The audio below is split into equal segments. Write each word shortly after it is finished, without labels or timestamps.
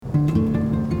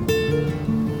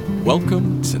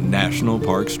Welcome to National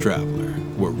Parks Traveler,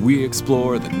 where we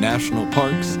explore the national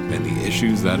parks and the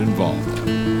issues that involve them.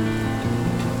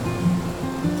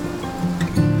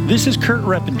 This is Kurt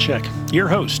Repenchek, your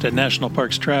host at National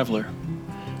Parks Traveler.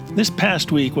 This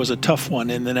past week was a tough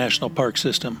one in the national park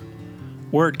system.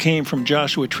 Word came from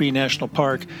Joshua Tree National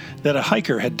Park that a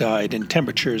hiker had died in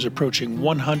temperatures approaching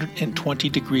 120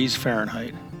 degrees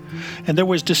Fahrenheit. And there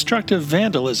was destructive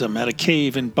vandalism at a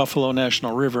cave in Buffalo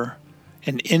National River,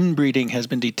 and inbreeding has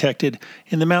been detected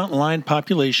in the mountain lion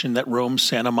population that roams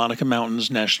Santa Monica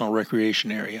Mountains National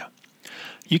Recreation Area.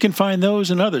 You can find those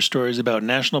and other stories about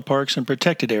national parks and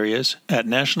protected areas at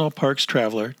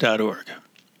nationalparkstraveler.org.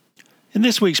 In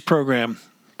this week's program,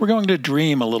 we're going to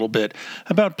dream a little bit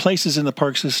about places in the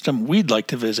park system we'd like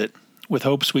to visit, with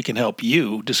hopes we can help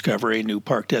you discover a new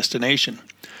park destination.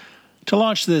 To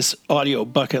launch this audio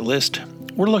bucket list,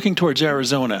 we're looking towards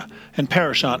Arizona and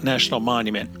Parashant National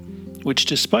Monument, which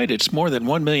despite its more than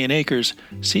 1 million acres,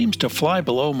 seems to fly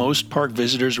below most park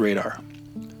visitors' radar.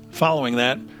 Following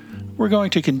that, we're going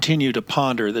to continue to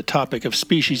ponder the topic of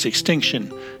species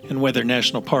extinction and whether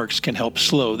national parks can help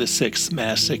slow the sixth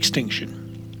mass extinction.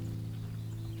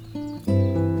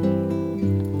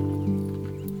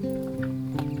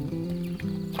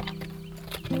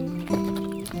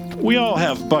 We all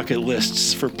have bucket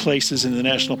lists for places in the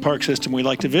national park system we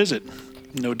like to visit.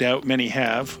 No doubt many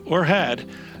have, or had,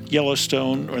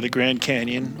 Yellowstone or the Grand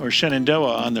Canyon or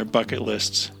Shenandoah on their bucket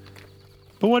lists.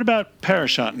 But what about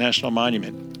Parashant National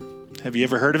Monument? Have you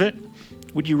ever heard of it?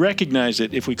 Would you recognize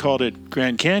it if we called it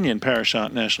Grand Canyon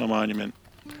Parashant National Monument?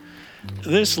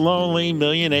 This lonely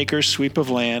million-acre sweep of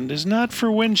land is not for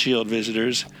windshield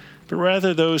visitors, but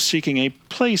rather those seeking a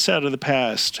place out of the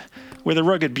past, where the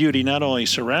rugged beauty not only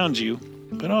surrounds you,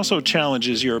 but also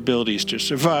challenges your abilities to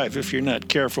survive if you're not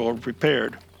careful or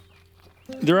prepared.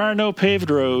 There are no paved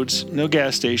roads, no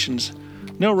gas stations,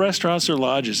 no restaurants or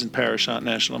lodges in Parashant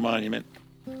National Monument.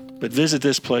 But visit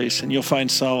this place and you'll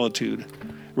find solitude,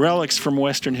 relics from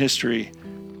Western history,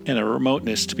 and a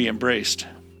remoteness to be embraced.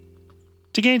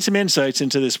 To gain some insights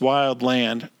into this wild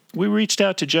land, we reached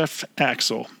out to Jeff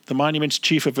Axel, the monument's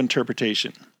chief of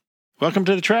interpretation. Welcome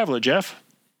to the Traveler, Jeff.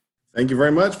 Thank you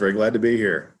very much. Very glad to be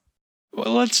here.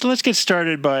 Well, let's get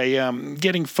started by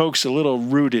getting folks a little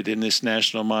rooted in this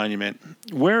national monument.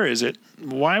 Where is it?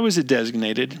 Why was it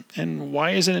designated? And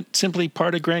why isn't it simply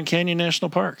part of Grand Canyon National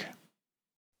Park?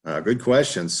 Good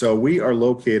question. So we are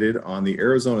located on the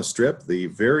Arizona Strip, the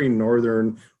very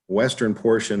northern western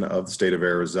portion of the state of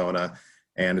Arizona,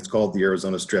 and it's called the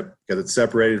Arizona Strip because it's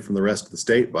separated from the rest of the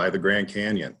state by the Grand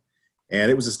Canyon. And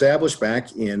it was established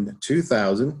back in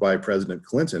 2000 by President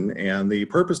Clinton, and the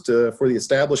purpose for the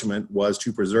establishment was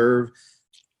to preserve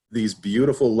these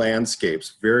beautiful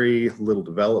landscapes, very little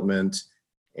development,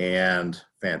 and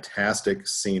fantastic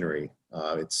scenery.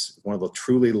 It's one of the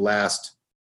truly last,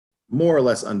 more or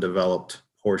less undeveloped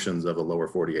portions of the lower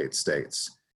 48 states.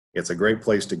 It's a great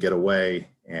place to get away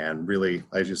and really,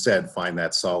 as you said, find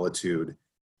that solitude.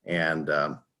 And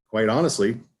quite honestly,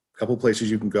 a couple places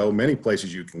you can go, many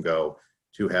places you can go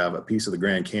to have a piece of the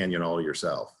Grand Canyon all to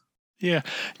yourself. Yeah.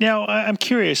 Now, I'm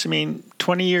curious.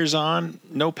 20 years on,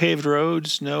 no paved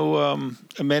roads, no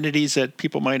amenities that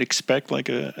people might expect, like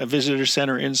a visitor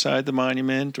center inside the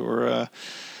monument or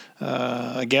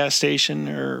a gas station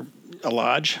or a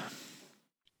lodge.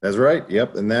 That's right.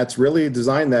 Yep. And that's really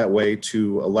designed that way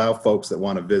to allow folks that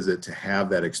want to visit to have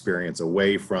that experience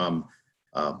away from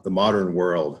the modern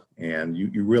world. And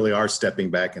you really are stepping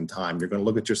back in time. You're going to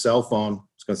look at your cell phone.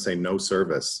 It's going to say no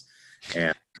service.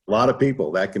 And a lot of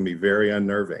people, that can be very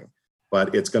unnerving.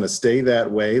 But it's going to stay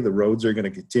that way. The roads are going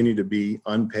to continue to be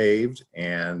unpaved.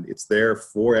 And it's there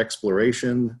for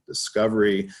exploration,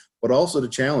 discovery, but also to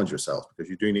challenge yourself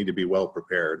because you do need to be well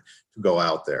prepared to go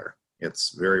out there.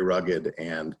 It's very rugged,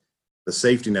 and the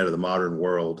safety net of the modern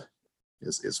world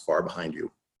is far behind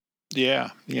you. Yeah.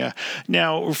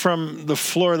 Now, from the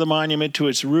floor of the monument to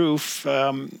its roof,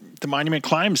 the monument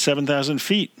climbs 7,000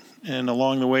 feet, and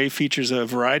along the way features a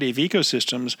variety of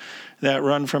ecosystems that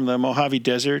run from the Mojave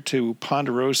Desert to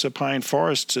ponderosa pine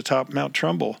forests atop Mount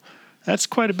Trumbull. That's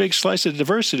quite a big slice of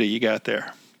diversity you got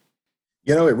there.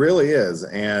 You know, it really is.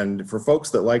 And for folks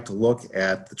that like to look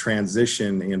at the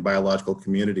transition in biological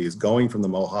communities, going from the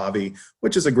Mojave,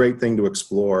 which is a great thing to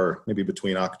explore, maybe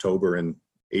between October and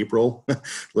April, a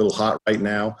little hot right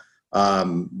now.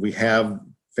 We have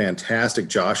fantastic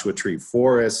Joshua Tree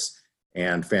forests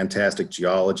and fantastic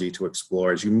geology to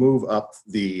explore. As you move up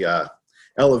the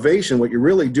elevation, what you're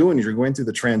really doing is you're going through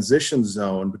the transition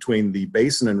zone between the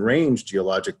Basin and Range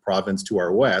geologic province to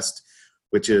our west,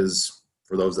 which is,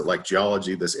 for those that like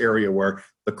geology, this area where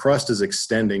the crust is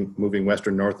extending, moving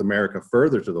western North America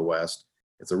further to the west.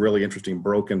 It's a really interesting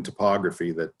broken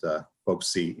topography that folks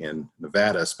see in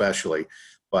Nevada especially,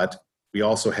 but we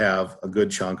also have a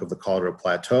good chunk of the Colorado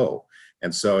Plateau.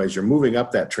 And so as you're moving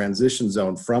up that transition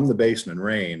zone from the Basin and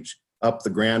Range up the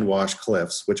Grand Wash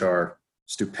Cliffs, which are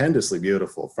stupendously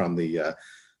beautiful from the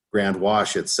Grand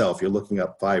Wash itself, you're looking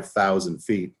up 5,000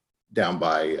 feet down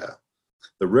by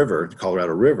the river, the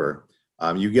Colorado River.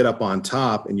 You get up on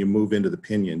top and you move into the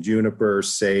pinyon juniper,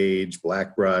 sage,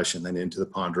 blackbrush, and then into the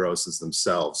ponderosas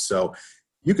themselves. So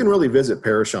you can really visit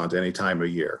Parashant any time of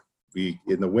year.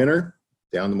 In the winter,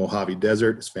 down the Mojave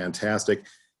Desert is fantastic.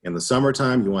 In the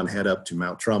summertime, you want to head up to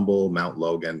Mount Trumbull, Mount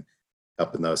Logan,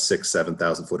 up in the 6,000 to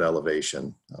 7,000 foot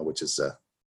elevation, which is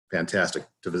fantastic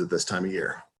to visit this time of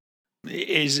year.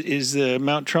 Is the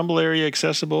Mount Trumbull area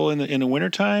accessible in the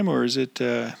wintertime, or is it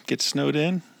get snowed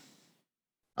in?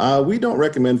 We don't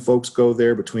recommend folks go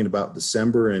there between about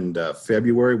December and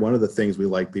February. One of the things we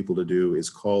like people to do is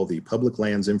call the Public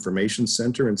Lands Information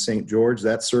Center in St. George.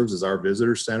 That serves as our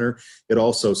visitor center. It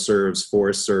also serves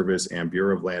Forest Service and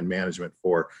Bureau of Land Management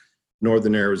for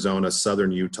northern Arizona,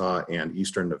 southern Utah, and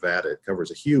eastern Nevada. It covers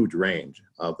a huge range.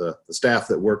 The staff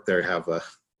that work there have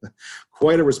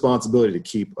quite a responsibility to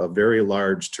keep a very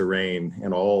large terrain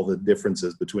and all the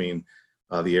differences between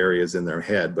the areas in their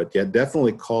head, but yet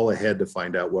definitely call ahead to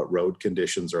find out what road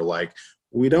conditions are like.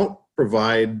 We don't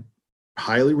provide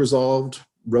highly resolved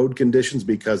road conditions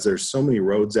because there's so many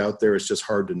roads out there, it's just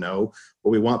hard to know, but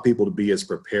we want people to be as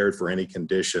prepared for any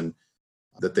condition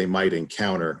that they might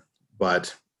encounter.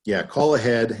 But yeah, call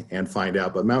ahead and find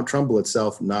out. But Mount Trumbull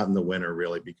itself, not in the winter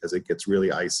really, because it gets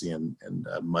really icy and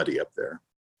muddy up there.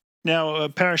 Now,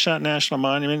 Parashant National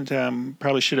Monument,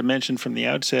 probably should have mentioned from the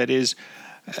outset, is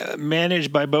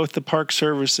managed by both the Park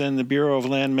Service and the Bureau of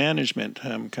Land Management.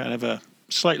 Kind of a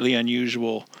slightly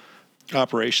unusual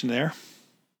operation there.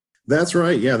 That's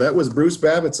right. Yeah, that was Bruce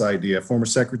Babbitt's idea, former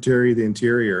Secretary of the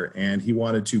Interior, and he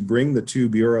wanted to bring the two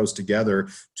bureaus together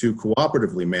to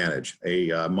cooperatively manage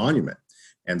a monument.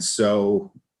 And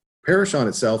so Parashant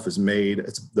itself is made,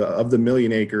 of the 1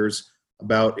 million acres,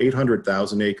 about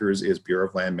 800,000 acres is Bureau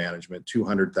of Land Management,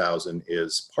 200,000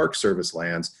 is Park Service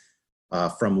lands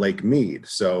from Lake Mead.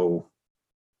 So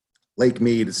Lake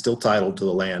Mead is still titled to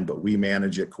the land, but we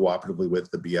manage it cooperatively with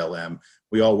the BLM.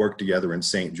 We all work together in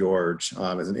St. George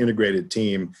as an integrated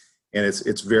team, and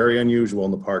it's very unusual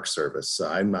in the Park Service.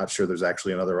 I'm not sure there's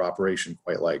actually another operation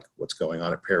quite like what's going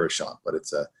on at Parashant, but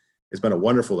it's been a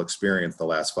wonderful experience the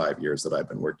last 5 years that I've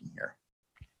been working here.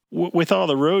 With all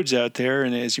the roads out there,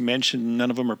 and as you mentioned, none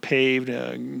of them are paved,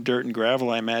 dirt and gravel,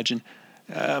 I imagine.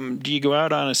 Do you go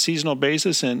out on a seasonal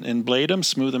basis and blade them,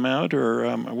 smooth them out, or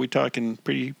are we talking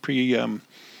pretty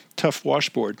tough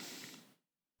washboard?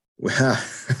 Well,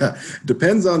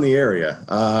 depends on the area.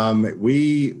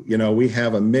 We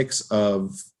have a mix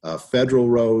of federal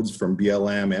roads from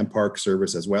BLM and Park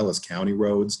Service as well as county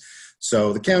roads.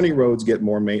 So the county roads get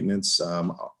more maintenance.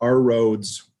 Our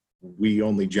roads, we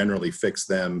only generally fix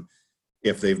them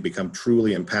if they've become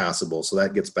truly impassable. So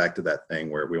that gets back to that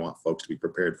thing where we want folks to be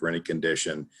prepared for any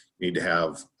condition. You need to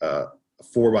have a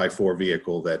 4x4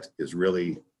 vehicle that is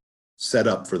really set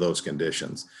up for those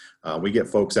conditions. We get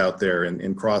folks out there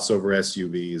in crossover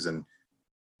SUVs, and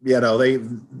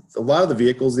a lot of the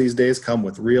vehicles these days come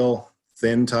with real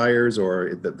thin tires,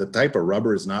 or the type of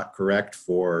rubber is not correct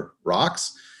for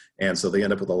rocks. And so they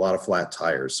end up with a lot of flat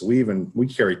tires. So we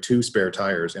carry 2 spare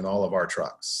tires in all of our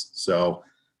trucks. So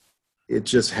it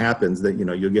just happens that,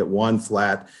 you'll get one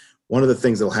flat. One of the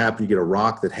things that'll happen, you get a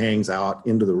rock that hangs out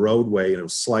into the roadway and it'll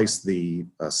slice the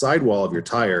sidewall of your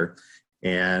tire.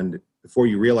 And before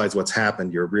you realize what's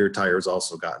happened, your rear tire has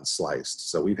also gotten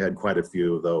sliced. So we've had quite a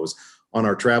few of those. On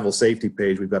our travel safety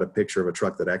page, we've got a picture of a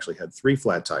truck that actually had 3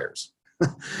 flat tires.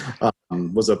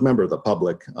 Was a member of the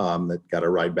public that got a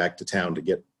ride back to town to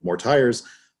get more tires.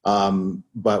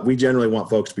 But we generally want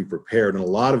folks to be prepared, and a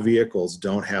lot of vehicles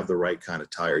don't have the right kind of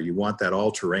tire. You want that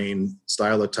all-terrain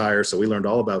style of tire. So we learned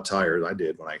all about tires. I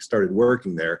did when I started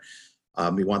working there.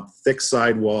 You want thick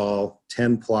sidewall,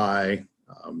 10-ply,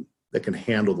 that can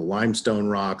handle the limestone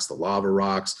rocks, the lava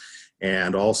rocks,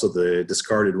 and also the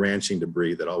discarded ranching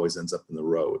debris that always ends up in the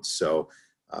roads. So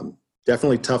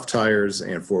definitely tough tires,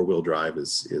 and 4-wheel drive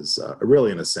is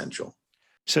really an essential.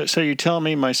 So you're telling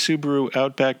me my Subaru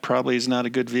Outback probably is not a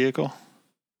good vehicle?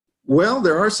 Well,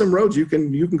 there are some roads you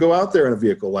can go out there in a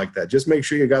vehicle like that. Just make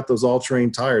sure you got those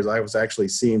all-terrain tires. I was actually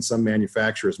seeing some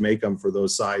manufacturers make them for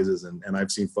those sizes, and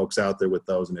I've seen folks out there with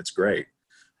those, and it's great.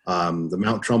 The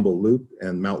Mount Trumbull Loop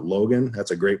and Mount Logan,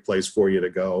 that's a great place for you to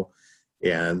go.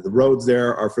 And the roads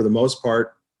there are, for the most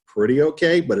part, pretty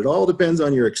okay, but it all depends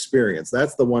on your experience.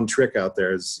 That's the one trick out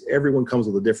there is everyone comes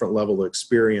with a different level of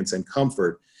experience and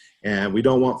comfort. And we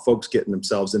don't want folks getting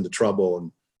themselves into trouble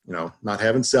and, not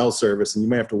having cell service. And you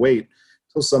may have to wait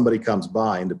until somebody comes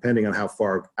by. And depending on how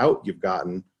far out you've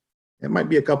gotten, it might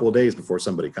be a couple of days before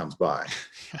somebody comes by.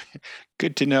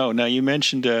 Good to know. Now, you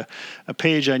mentioned a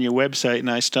page on your website,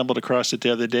 and I stumbled across it the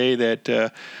other day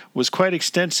that was quite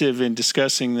extensive in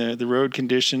discussing the road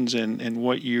conditions and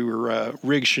what your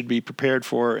rig should be prepared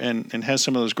for, and has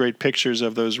some of those great pictures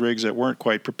of those rigs that weren't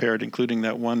quite prepared, including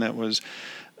that one that was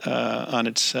on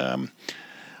its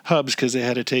hubs because they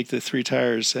had to take the 3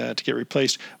 tires to get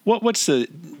replaced. What's the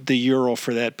URL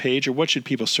for that page, or what should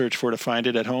people search for to find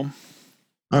it at home?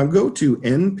 Go to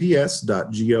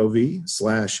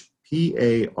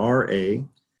nps.gov/PARA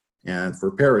and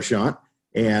for Parashant,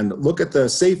 and look at the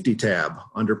safety tab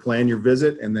under Plan Your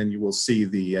Visit, and then you will see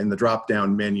in the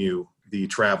drop-down menu the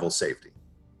travel safety.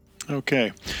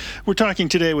 Okay. We're talking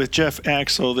today with Jeff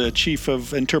Axel, the Chief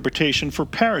of Interpretation for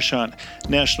Parashant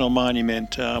National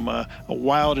Monument, a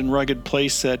wild and rugged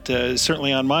place that is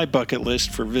certainly on my bucket list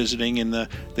for visiting in the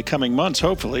coming months,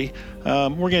 hopefully.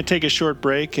 We're going to take a short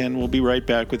break, and we'll be right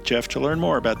back with Jeff to learn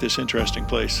more about this interesting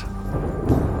place.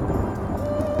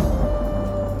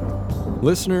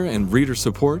 Listener and reader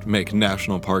support make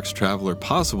National Parks Traveler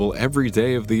possible every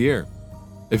day of the year.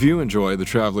 If you enjoy the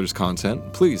Traveler's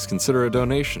content, please consider a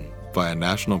donation via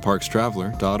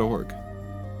nationalparkstraveler.org.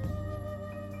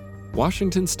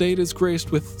 Washington State is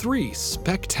graced with 3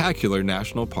 spectacular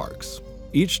national parks,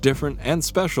 each different and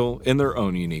special in their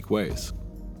own unique ways.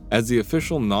 As the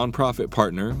official nonprofit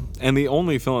partner and the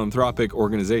only philanthropic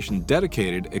organization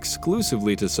dedicated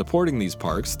exclusively to supporting these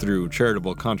parks through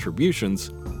charitable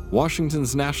contributions,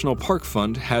 Washington's National Park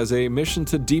Fund has a mission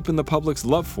to deepen the public's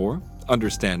love for,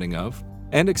 understanding of,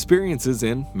 and experiences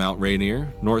in Mount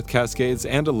Rainier, North Cascades,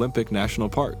 and Olympic National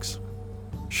Parks.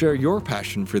 Share your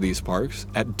passion for these parks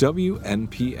at WNPF.org.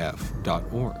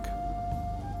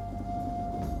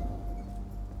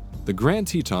 The Grand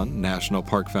Teton National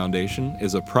Park Foundation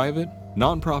is a private,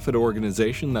 nonprofit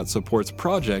organization that supports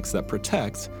projects that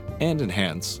protect and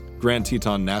enhance Grand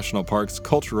Teton National Park's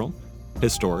cultural,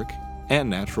 historic, and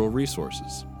natural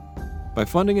resources. By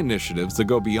funding initiatives that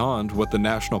go beyond what the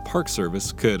National Park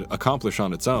Service could accomplish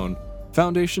on its own,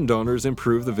 Foundation donors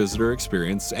improve the visitor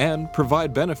experience and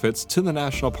provide benefits to the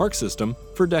national park system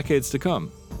for decades to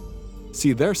come.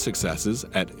 See their successes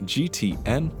at gtnpf.org.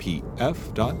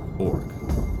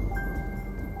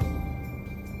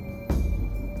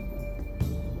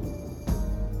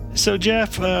 So,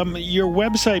 Jeff, your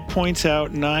website points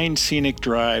out 9 scenic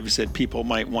drives that people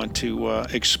might want to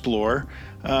explore.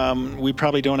 We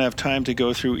probably don't have time to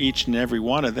go through each and every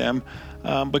one of them,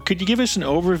 but could you give us an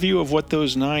overview of what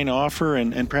those 9 offer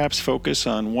and perhaps focus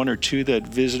on 1 or 2 that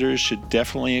visitors should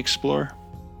definitely explore?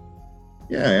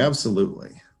 Yeah,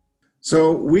 absolutely.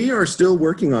 So we are still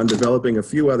working on developing a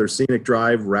few other scenic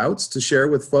drive routes to share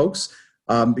with folks.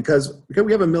 Because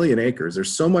we have 1 million acres,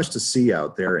 there's so much to see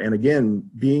out there. And again,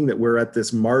 being that we're at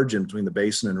this margin between the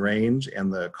Basin and Range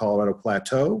and the Colorado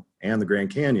Plateau and the Grand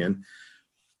Canyon,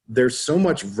 there's so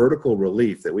much vertical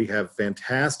relief that we have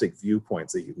fantastic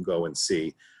viewpoints that you can go and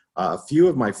see. A few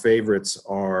of my favorites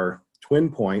are Twin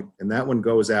Point, and that one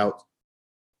goes out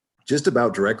just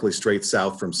about directly straight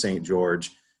south from St.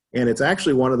 George. And it's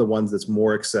actually one of the ones that's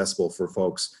more accessible for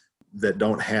folks that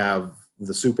don't have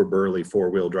the super burly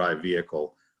 4-wheel drive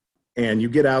vehicle. And you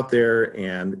get out there,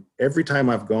 and every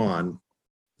time I've gone,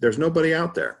 there's nobody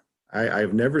out there.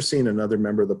 I've never seen another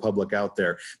member of the public out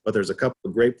there, but there's a couple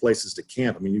of great places to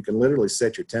camp. I mean, you can literally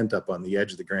set your tent up on the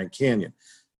edge of the Grand Canyon.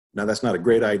 Now, that's not a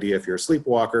great idea if you're a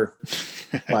sleepwalker,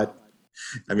 but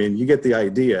I mean, you get the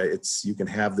idea. You can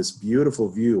have this beautiful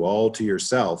view all to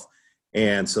yourself.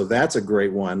 And so that's a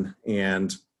great one.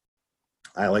 And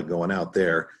I like going out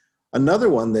there. Another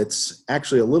one that's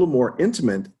actually a little more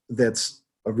intimate, that's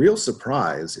a real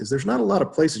surprise, is there's not a lot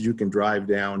of places you can drive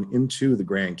down into the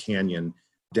Grand Canyon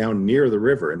down near the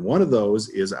river. And one of those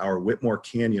is our Whitmore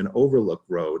Canyon Overlook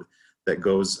Road that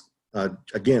goes,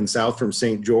 again, south from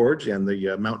St. George and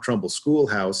the Mount Trumbull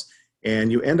Schoolhouse,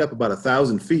 and you end up about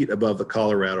 1,000 feet above the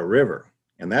Colorado River.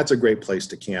 And that's a great place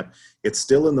to camp. It's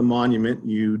still in the monument.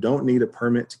 You don't need a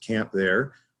permit to camp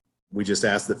there. We just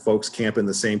ask that folks camp in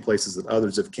the same places that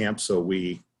others have camped, so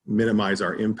we minimize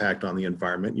our impact on the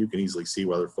environment. You can easily see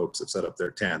where other folks have set up their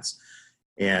tents.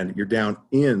 And you're down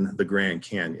in the Grand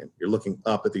Canyon. You're looking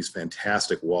up at these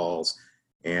fantastic walls.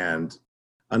 And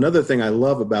another thing I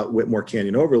love about Whitmore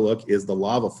Canyon Overlook is the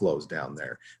lava flows down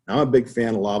there. Now, I'm a big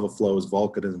fan of lava flows,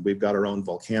 volcanism. We've got our own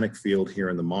volcanic field here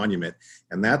in the monument.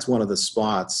 And that's one of the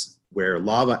spots where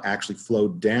lava actually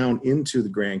flowed down into the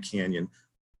Grand Canyon,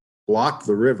 blocked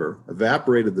the river,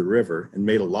 evaporated the river, and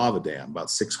made a lava dam about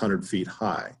 600 feet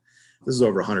high. This is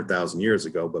over 100,000 years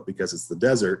ago, but because it's the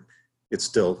desert, it's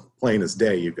still plain as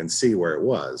day. You can see where it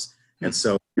was. And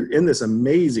so you're in this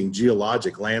amazing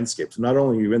geologic landscape. So not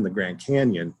only are you in the Grand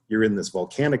Canyon, you're in this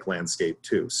volcanic landscape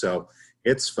too. So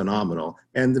it's phenomenal.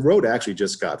 And the road actually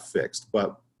just got fixed.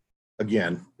 But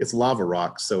again, it's lava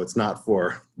rock, so it's not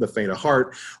for the faint of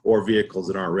heart or vehicles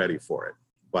that aren't ready for it.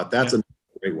 But that's a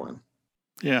great one.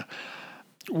 Yeah.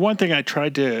 One thing I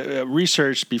tried to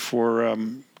research before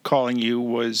calling you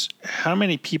was how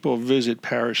many people visit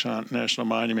Parashant National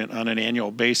Monument on an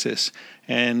annual basis.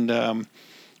 And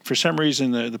for some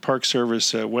reason, the Park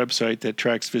Service website that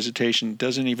tracks visitation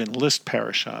doesn't even list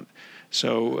Parashant.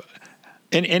 So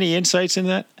any insights in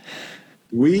that?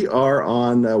 We are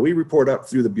on, we report up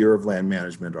through the Bureau of Land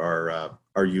Management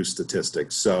our use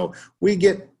statistics. So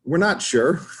we're not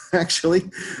sure, actually,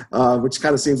 which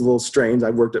kind of seems a little strange.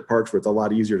 I've worked at parks where it's a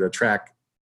lot easier to track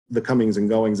the comings and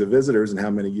goings of visitors and how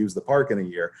many use the park in a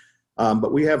year.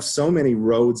 But we have so many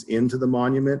roads into the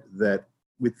monument that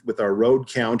with our road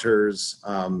counters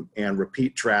and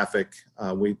repeat traffic,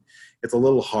 it's a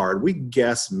little hard. We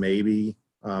guess maybe,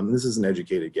 this is an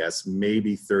educated guess,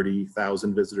 maybe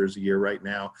 30,000 visitors a year right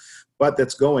now, but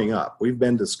that's going up. We've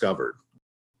been discovered.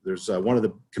 There's one of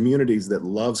the communities that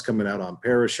loves coming out on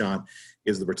Parashant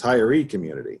is the retiree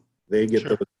community. They get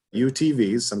the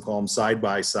UTVs, some call them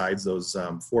side-by-sides, those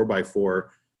 4x4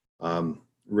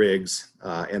 rigs,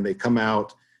 and they come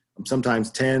out sometimes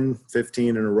 10, 15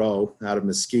 in a row out of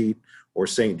Mesquite or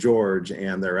St. George,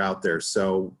 and they're out there.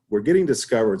 So we're getting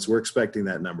discovered, so we're expecting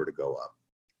that number to go up.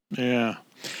 Yeah.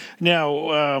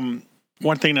 Now,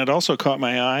 one thing that also caught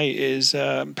my eye is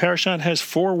Parashant has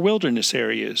 4 wilderness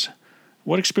areas.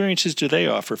 What experiences do they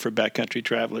offer for backcountry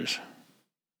travelers?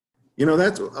 You know,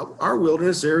 that's our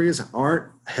wilderness areas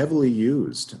aren't heavily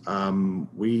used.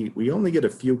 We only get a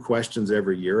few questions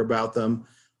every year about them,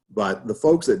 but the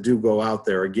folks that do go out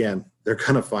there, again, they're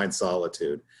going to find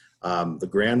solitude. The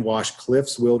Grand Wash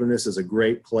Cliffs Wilderness is a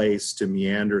great place to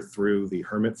meander through the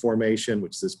Hermit Formation,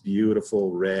 which is this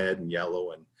beautiful red and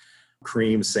yellow and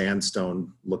cream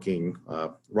sandstone looking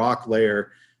rock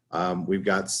layer. We've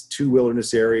got 2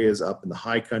 wilderness areas up in the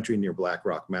high country near Black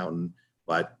Rock Mountain,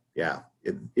 but yeah,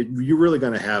 you're really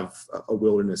going to have a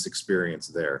wilderness experience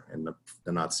there and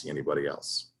not see anybody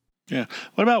else. Yeah.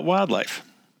 What about wildlife?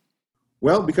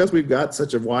 Well, because we've got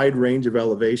such a wide range of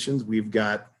elevations, we've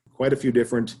got quite a few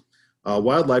different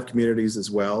wildlife communities as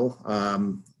well.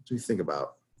 What do you think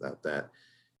about that?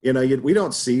 You know, we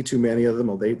don't see too many of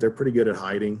them. They're pretty good at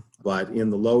hiding, but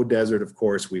in the low desert, of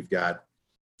course, we've got,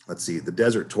 let's see, the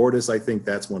desert tortoise. I think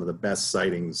that's one of the best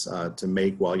sightings to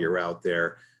make while you're out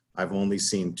there. I've only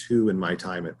seen 2 in my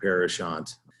time at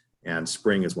Parashant, and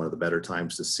spring is one of the better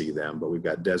times to see them. But we've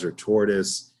got desert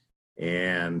tortoise,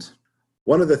 and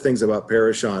one of the things about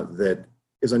Parashant that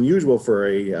is unusual for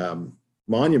a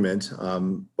monument,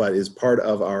 but is part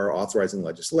of our authorizing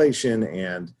legislation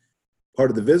and part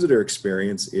of the visitor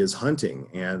experience is hunting.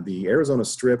 And the Arizona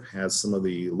Strip has some of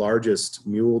the largest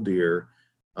mule deer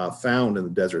found in the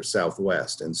desert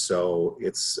Southwest. And so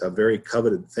it's a very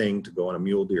coveted thing to go on a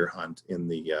mule deer hunt in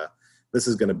this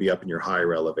is going to be up in your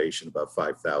higher elevation, about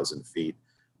 5,000 feet,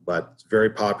 but it's very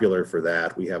popular for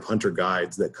that. We have hunter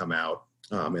guides that come out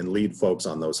and lead folks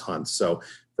on those hunts. So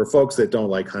for folks that don't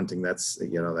like hunting, that's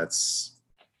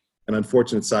an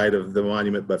unfortunate side of the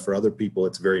monument, but for other people,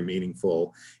 it's very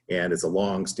meaningful, and it's a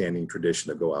long-standing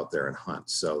tradition to go out there and hunt.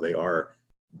 So they are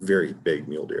very big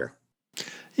mule deer.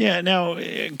 Yeah. Now,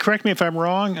 correct me if I'm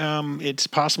wrong. It's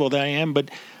possible that I am, but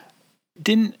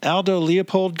didn't Aldo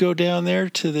Leopold go down there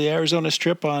to the Arizona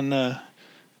Strip on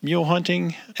mule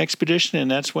hunting expedition,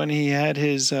 and that's when he had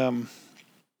his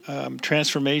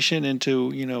transformation into,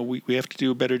 we have to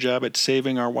do a better job at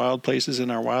saving our wild places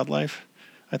and our wildlife?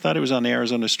 I thought it was on the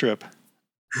Arizona Strip.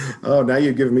 Oh, now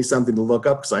you've given me something to look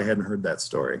up because I hadn't heard that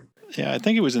story. Yeah, I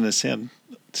think it was in the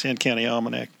Sand County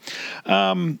Almanac.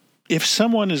 If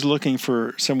someone is looking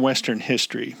for some Western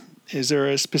history, is there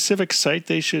a specific site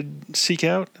they should seek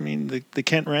out? I mean, the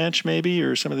Kent Ranch maybe,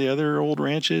 or some of the other old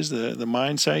ranches, the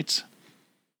mine sites?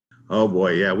 Oh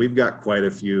boy, yeah, we've got quite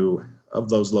a few of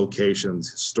those locations,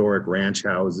 historic ranch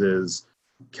houses,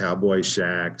 cowboy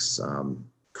shacks,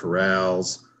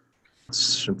 corrals.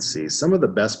 Let's see, some of the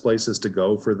best places to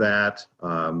go for that.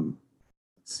 Let's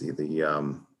see,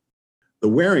 the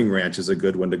Waring Ranch is a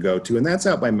good one to go to, and that's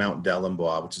out by Mount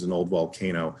Dellenbaugh, which is an old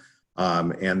volcano.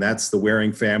 And that's the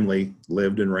Waring family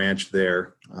lived and ranched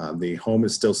there. The home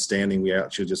is still standing. We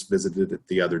actually just visited it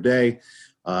the other day.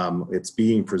 It's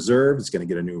being preserved. It's going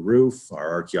to get a new roof. Our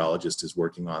archaeologist is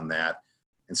working on that.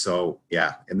 And so,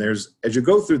 yeah, and as you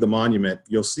go through the monument,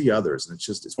 you'll see others. And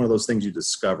it's one of those things you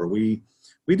discover. We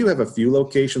do have a few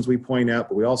locations we point out,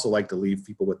 but we also like to leave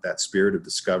people with that spirit of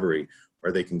discovery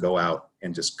where they can go out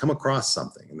and just come across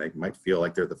something and they might feel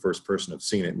like they're the first person who've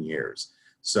seen it in years.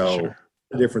 So Sure.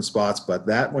 Different spots, but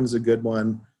that one is a good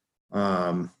one.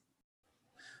 And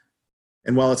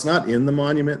while it's not in the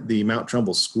monument, the Mount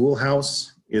Trumbull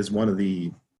Schoolhouse is one of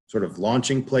the sort of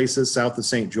launching places south of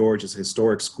St. George. It's a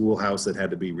historic schoolhouse that had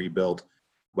to be rebuilt,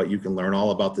 but you can learn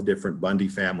all about the different Bundy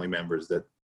family members that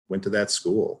went to that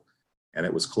school. And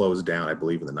it was closed down, I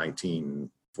believe, in the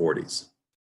 1940s.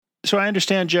 So I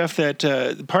understand, Jeff, that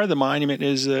part of the monument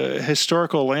is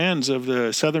historical lands of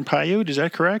the Southern Paiute. Is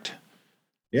that correct?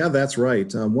 Yeah, that's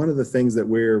right. One of the things that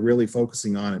we're really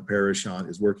focusing on at Parashant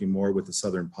is working more with the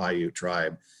Southern Paiute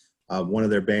tribe. One of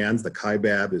their bands, the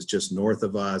Kaibab, is just north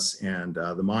of us, and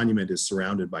the monument is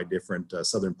surrounded by different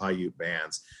Southern Paiute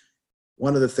bands.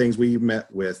 One of the things we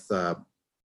met with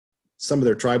some of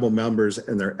their tribal members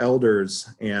and their elders,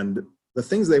 and the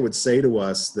things they would say to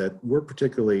us that we're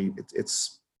particularly,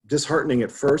 it's disheartening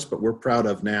at first, but we're proud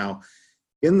of now.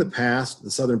 In the past, the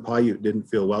Southern Paiute didn't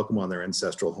feel welcome on their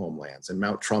ancestral homelands, and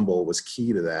Mount Trumbull was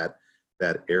key to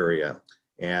that area.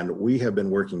 And we have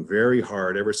been working very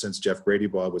hard ever since Jeff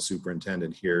Bradybaugh was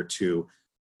superintendent here to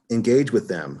engage with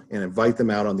them and invite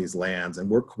them out on these lands and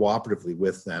work cooperatively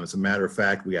with them. As a matter of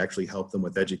fact, we actually help them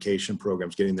with education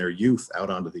programs, getting their youth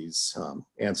out onto these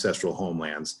ancestral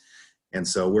homelands. And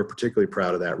so we're particularly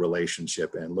proud of that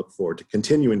relationship and look forward to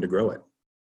continuing to grow it.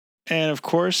 And of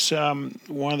course,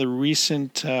 one of the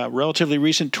relatively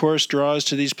recent tourist draws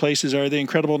to these places are the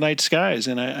incredible night skies.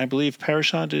 And I believe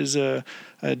Parashant is a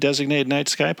designated night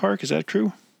sky park. Is that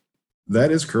true?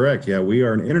 That is correct. Yeah, we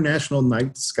are an international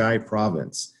night sky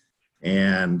province.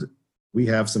 And we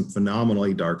have some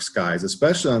phenomenally dark skies,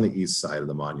 especially on the east side of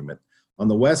the monument. On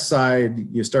the west side,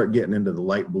 you start getting into the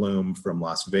light bloom from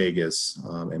Las Vegas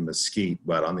and Mesquite.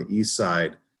 But on the east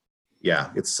side,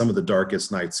 yeah, it's some of the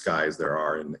darkest night skies there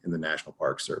are in the National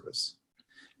Park Service.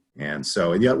 And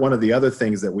so, and yet one of the other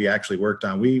things that we actually worked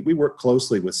on, we work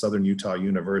closely with Southern Utah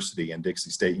University and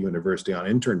Dixie State University on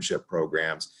internship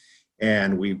programs.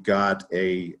 And we've got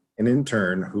an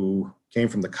intern who came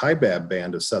from the Kaibab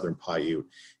band of Southern Paiute.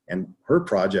 And her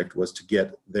project was to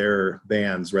get their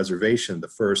band's reservation, the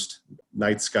first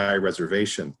night sky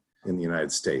reservation in the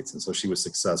United States. And so she was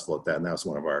successful at that. And that was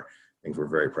one of our things we're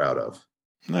very proud of.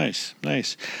 Nice,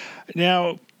 nice.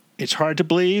 Now, it's hard to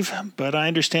believe, but I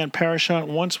understand Parashant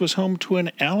once was home to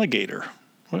an alligator.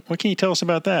 What can you tell us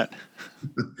about that?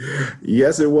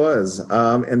 Yes, it was.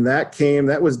 And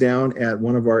that was down at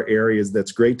one of our areas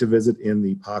that's great to visit in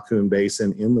the Pacoon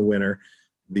Basin in the winter,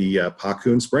 the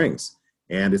Pacoon Springs.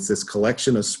 And it's this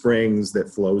collection of springs that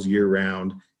flows year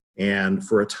round. And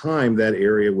for a time, that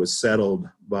area was settled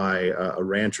by a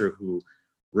rancher who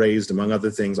raised, among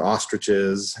other things,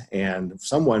 ostriches, and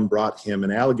someone brought him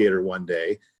an alligator one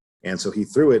day, and so he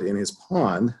threw it in his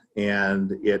pond,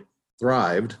 and it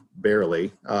thrived,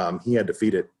 barely. He had to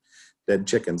feed it dead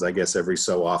chickens, I guess, every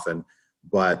so often,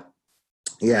 but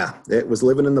yeah, it was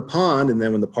living in the pond, and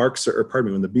then when the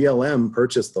BLM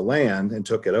purchased the land and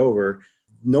took it over,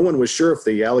 no one was sure if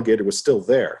the alligator was still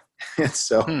there, and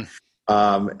so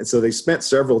and so they spent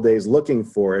several days looking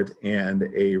for it, and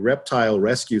a reptile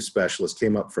rescue specialist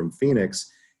came up from Phoenix,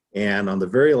 and on the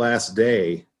very last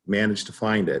day managed to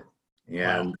find it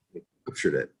and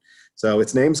captured it. So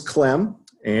its name's Clem,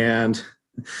 and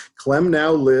Clem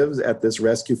now lives at this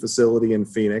rescue facility in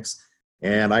Phoenix.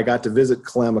 And I got to visit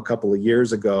Clem a couple of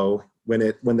years ago. When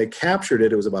they captured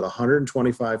it, it was about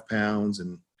 125 pounds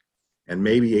and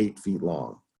maybe 8 feet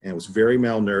long, and it was very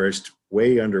malnourished,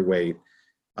 way underweight.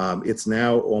 It's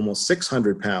now almost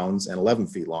 600 pounds and 11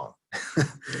 feet long.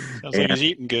 Sounds like he's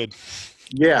eating good.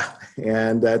 Yeah,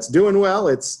 and it's doing well.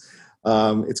 It's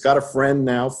got a friend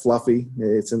now, Fluffy.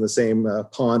 It's in the same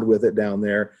pond with it down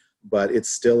there, but it's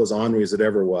still as ornery as it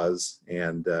ever was,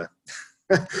 and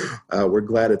we're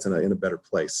glad it's in a better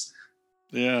place.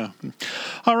 Yeah.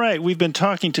 All right. We've been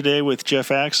talking today with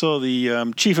Jeff Axel,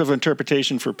 the Chief of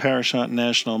Interpretation for Parashant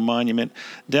National Monument,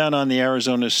 down on the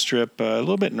Arizona Strip, a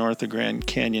little bit north of Grand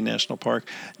Canyon National Park.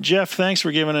 Jeff, thanks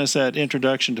for giving us that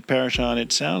introduction to Parashant.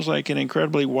 It sounds like an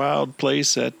incredibly wild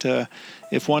place that,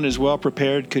 if one is well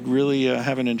prepared, could really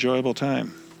have an enjoyable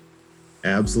time.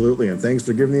 Absolutely. And thanks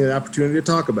for giving me the opportunity to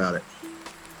talk about it.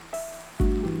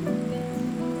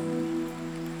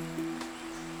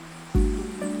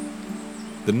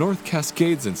 The North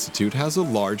Cascades Institute has a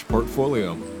large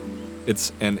portfolio.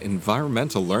 It's an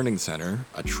environmental learning center,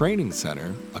 a training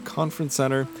center, a conference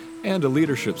center, and a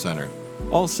leadership center,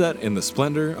 all set in the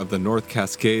splendor of the North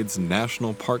Cascades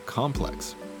National Park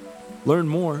Complex. Learn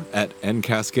more at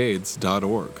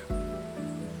ncascades.org.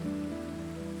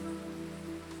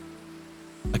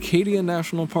 Acadia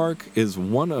National Park is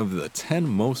one of the 10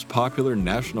 most popular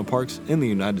national parks in the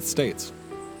United States.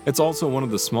 It's also one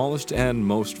of the smallest and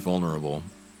most vulnerable.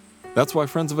 That's why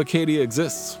Friends of Acadia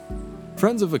exists.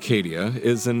 Friends of Acadia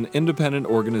is an independent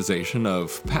organization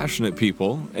of passionate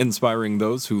people inspiring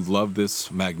those who love this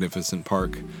magnificent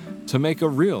park to make a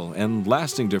real and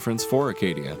lasting difference for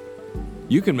Acadia.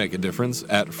 You can make a difference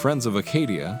at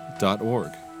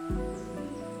friendsofacadia.org.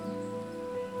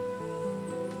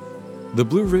 The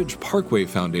Blue Ridge Parkway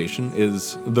Foundation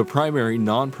is the primary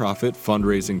nonprofit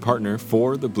fundraising partner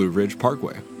for the Blue Ridge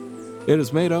Parkway. It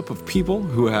is made up of people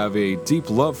who have a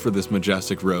deep love for this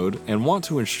majestic road and want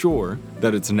to ensure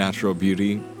that its natural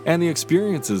beauty and the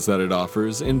experiences that it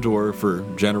offers endure for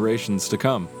generations to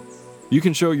come. You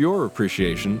can show your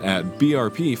appreciation at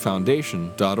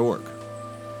brpfoundation.org.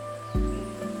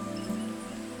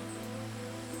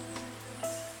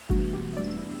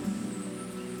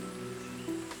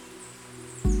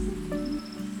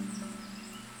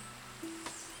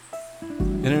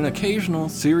 In an occasional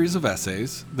series of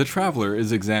essays, the traveler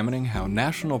is examining how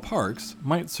national parks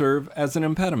might serve as an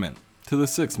impediment to the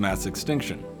sixth mass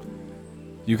extinction.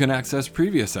 You can access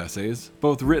previous essays,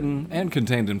 both written and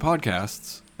contained in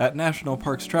podcasts, at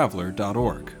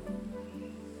nationalparkstraveler.org.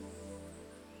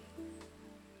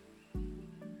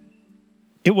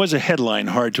 It was a headline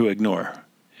hard to ignore.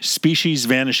 Species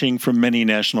vanishing from many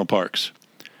national parks.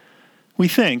 We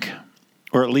think,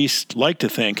 or at least like to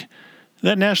think,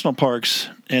 that national parks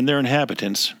and their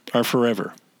inhabitants are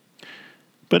forever.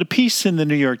 But a piece in the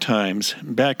New York Times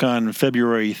back on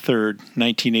February 3,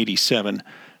 1987,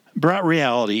 brought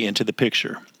reality into the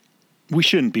picture. We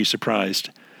shouldn't be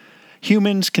surprised.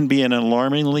 Humans can be an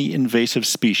alarmingly invasive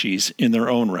species in their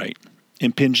own right,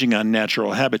 impinging on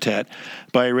natural habitat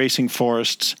by erasing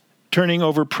forests, turning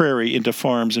over prairie into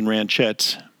farms and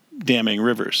ranchettes, damming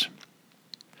rivers.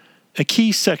 A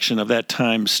key section of that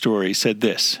Times story said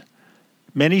this: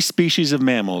 many species of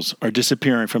mammals are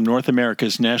disappearing from North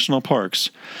America's national parks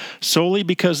solely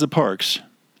because the parks,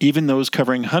 even those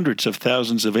covering hundreds of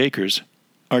thousands of acres,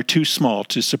 are too small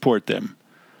to support them.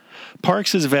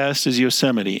 Parks as vast as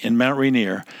Yosemite and Mount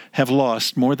Rainier have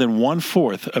lost more than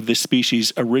 1/4 of the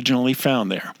species originally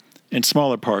found there, and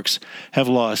smaller parks have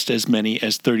lost as many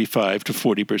as 35 to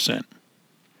 40%.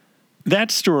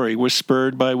 That story was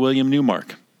spurred by William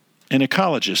Newmark, an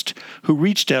ecologist who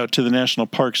reached out to the National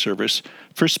Park Service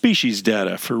for species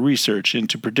data for research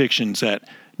into predictions that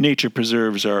nature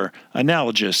preserves are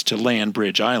analogous to land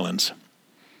bridge islands.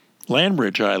 Land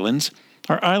bridge islands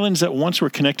are islands that once were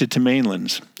connected to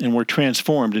mainlands and were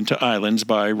transformed into islands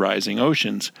by rising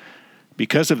oceans.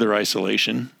 Because of their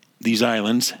isolation, these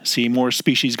islands see more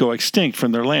species go extinct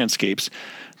from their landscapes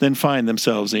than find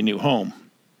themselves a new home.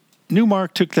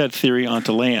 Newmark took that theory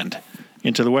onto land,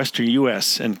 into the western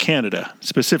U.S. and Canada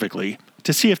specifically,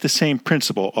 to see if the same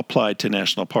principle applied to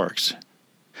national parks.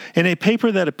 In a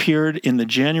paper that appeared in the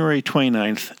January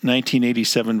 29,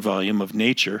 1987 volume of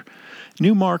Nature,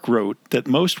 Newmark wrote that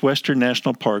most western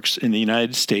national parks in the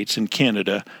United States and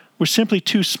Canada were simply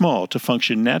too small to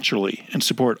function naturally and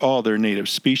support all their native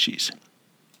species.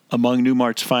 Among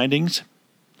Newmark's findings,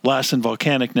 Lassen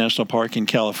Volcanic National Park in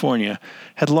California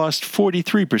had lost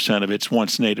 43% of its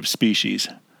once native species.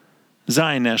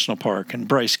 Zion National Park and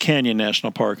Bryce Canyon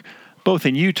National Park, both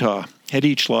in Utah, had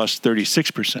each lost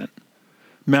 36%.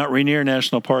 Mount Rainier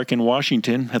National Park in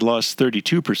Washington had lost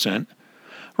 32%.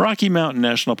 Rocky Mountain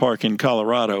National Park in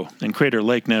Colorado and Crater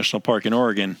Lake National Park in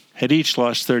Oregon had each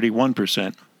lost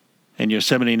 31%, and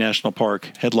Yosemite National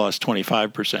Park had lost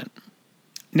 25%.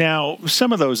 Now,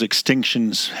 some of those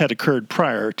extinctions had occurred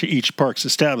prior to each park's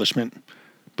establishment,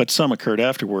 but some occurred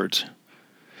afterwards.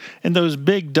 And those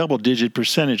big double-digit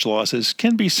percentage losses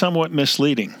can be somewhat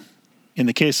misleading. In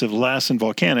the case of Lassen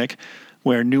Volcanic,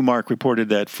 where Newmark reported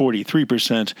that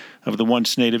 43% of the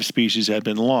once native species had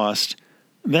been lost,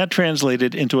 that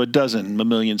translated into 12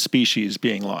 mammalian species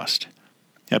being lost.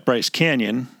 At Bryce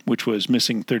Canyon, which was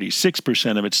missing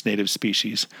 36% of its native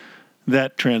species,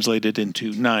 that translated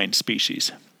into 9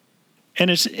 species. And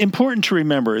it's important to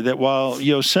remember that while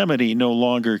Yosemite no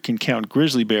longer can count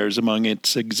grizzly bears among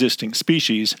its existing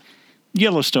species,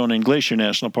 Yellowstone and Glacier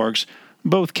National Parks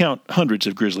both count hundreds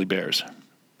of grizzly bears.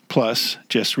 Plus,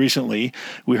 just recently,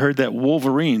 we heard that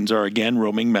wolverines are again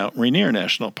roaming Mount Rainier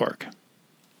National Park.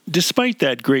 Despite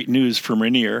that great news from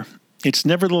Rainier, It's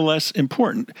nevertheless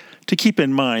important to keep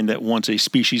in mind that once a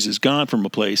species is gone from a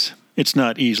place, it's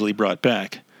not easily brought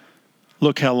back.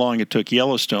 Look how long it took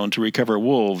Yellowstone to recover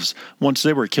wolves once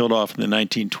they were killed off in the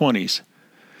 1920s.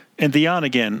 And the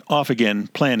on-again, off-again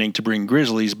planning to bring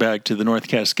grizzlies back to the North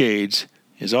Cascades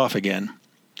is off again.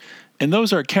 And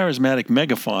those are charismatic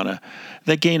megafauna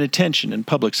that gain attention and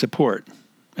public support,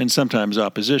 and sometimes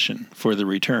opposition, for the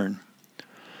return.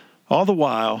 All the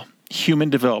while,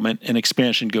 human development and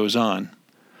expansion goes on.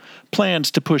 Plans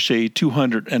to push a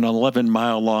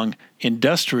 211-mile-long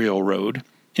industrial road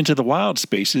into the wild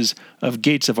spaces of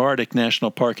Gates of Arctic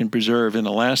National Park and Preserve in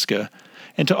Alaska,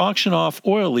 and to auction off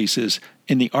oil leases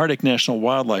in the Arctic National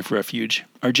Wildlife Refuge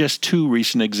are just two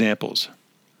recent examples.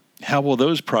 How will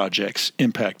those projects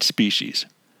impact species?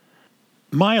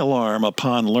 My alarm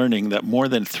upon learning that more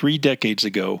than 3 decades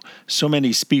ago so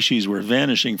many species were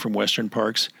vanishing from Western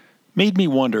parks made me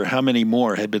wonder how many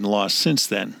more had been lost since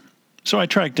then. So I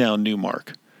tracked down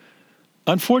Newmark.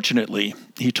 Unfortunately,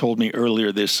 he told me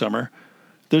earlier this summer,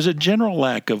 there's a general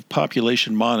lack of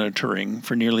population monitoring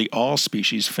for nearly all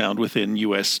species found within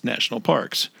U.S. national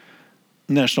parks.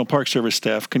 National Park Service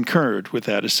staff concurred with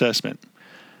that assessment.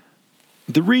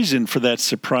 The reason for that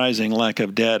surprising lack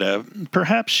of data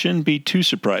perhaps shouldn't be too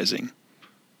surprising.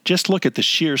 Just look at the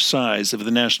sheer size of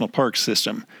the national park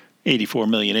system, 84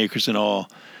 million acres in all,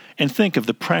 and think of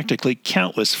the practically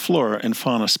countless flora and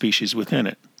fauna species within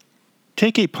it.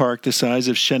 Take a park the size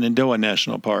of Shenandoah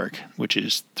National Park, which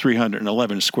is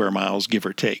 311 square miles, give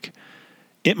or take.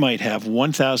 It might have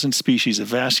 1,000 species of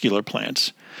vascular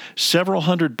plants, several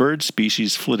hundred bird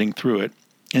species flitting through it,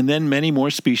 and then many more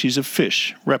species of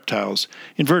fish, reptiles,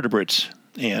 invertebrates,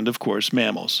 and, of course,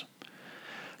 mammals.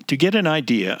 To get an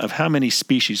idea of how many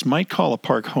species might call a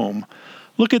park home,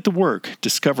 look at the work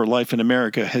Discover Life in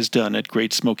America has done at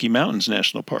Great Smoky Mountains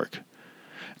National Park.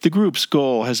 The group's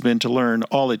goal has been to learn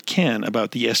all it can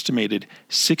about the estimated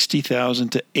 60,000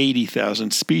 to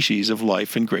 80,000 species of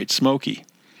life in Great Smoky.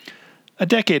 A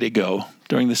decade ago,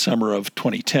 during the summer of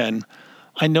 2010,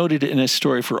 I noted in a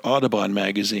story for Audubon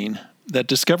magazine that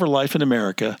Discover Life in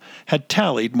America had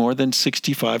tallied more than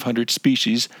 6,500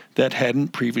 species that hadn't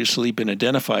previously been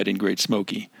identified in Great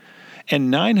Smoky,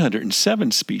 and 907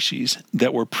 species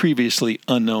that were previously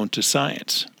unknown to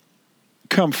science.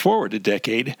 Come forward a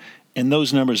decade, and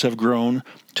those numbers have grown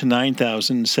to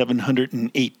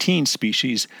 9,718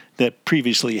 species that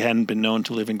previously hadn't been known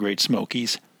to live in Great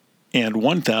Smokies, and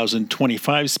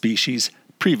 1,025 species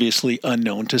previously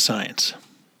unknown to science.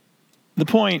 The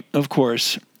point, of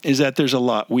course, is that there's a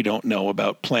lot we don't know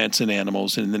about plants and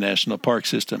animals in the national park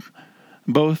system,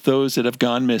 both those that have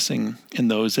gone missing and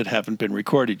those that haven't been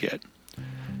recorded yet.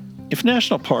 If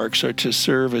national parks are to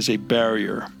serve as a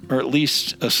barrier, or at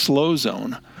least a slow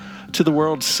zone, to the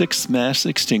world's 6th mass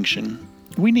extinction,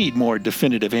 we need more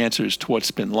definitive answers to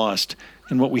what's been lost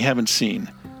and what we haven't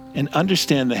seen, and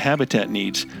understand the habitat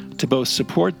needs to both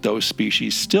support those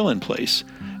species still in place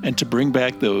and to bring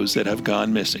back those that have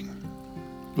gone missing.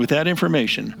 With that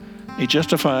information, a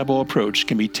justifiable approach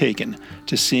can be taken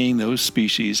to seeing those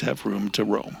species have room to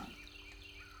roam.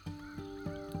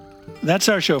 That's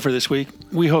our show for this week.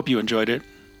 We hope you enjoyed it.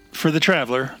 For The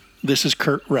Traveler, this is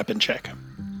Kurt Repenchek.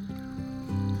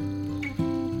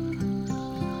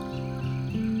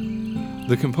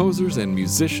 The composers and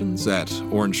musicians at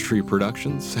Orange Tree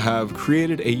Productions have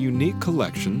created a unique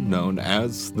collection known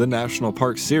as the National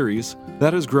Park Series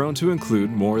that has grown to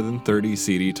include more than 30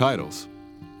 CD titles.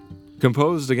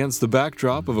 Composed against the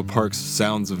backdrop of a park's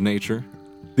sounds of nature,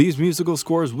 these musical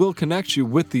scores will connect you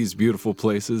with these beautiful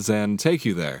places and take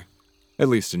you there, at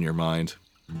least in your mind.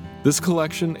 This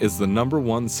collection is the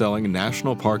 #1 selling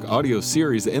National Park audio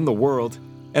series in the world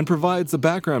and provides the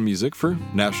background music for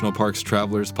National Parks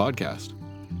Travelers podcast.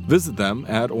 Visit them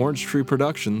at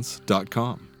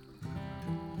orangetreeproductions.com.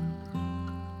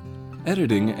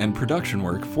 Editing and production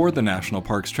work for the National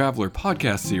Parks Traveler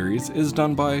podcast series is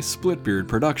done by Splitbeard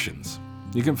Productions.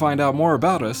 You can find out more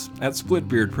about us at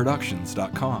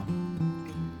splitbeardproductions.com.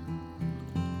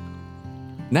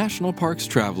 National Parks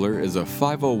Traveler is a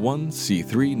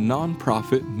 501c3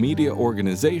 nonprofit media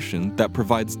organization that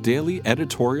provides daily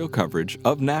editorial coverage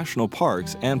of national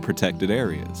parks and protected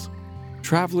areas.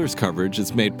 Traveler's coverage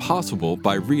is made possible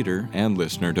by reader and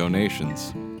listener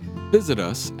donations. Visit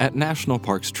us at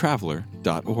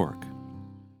nationalparkstraveler.org.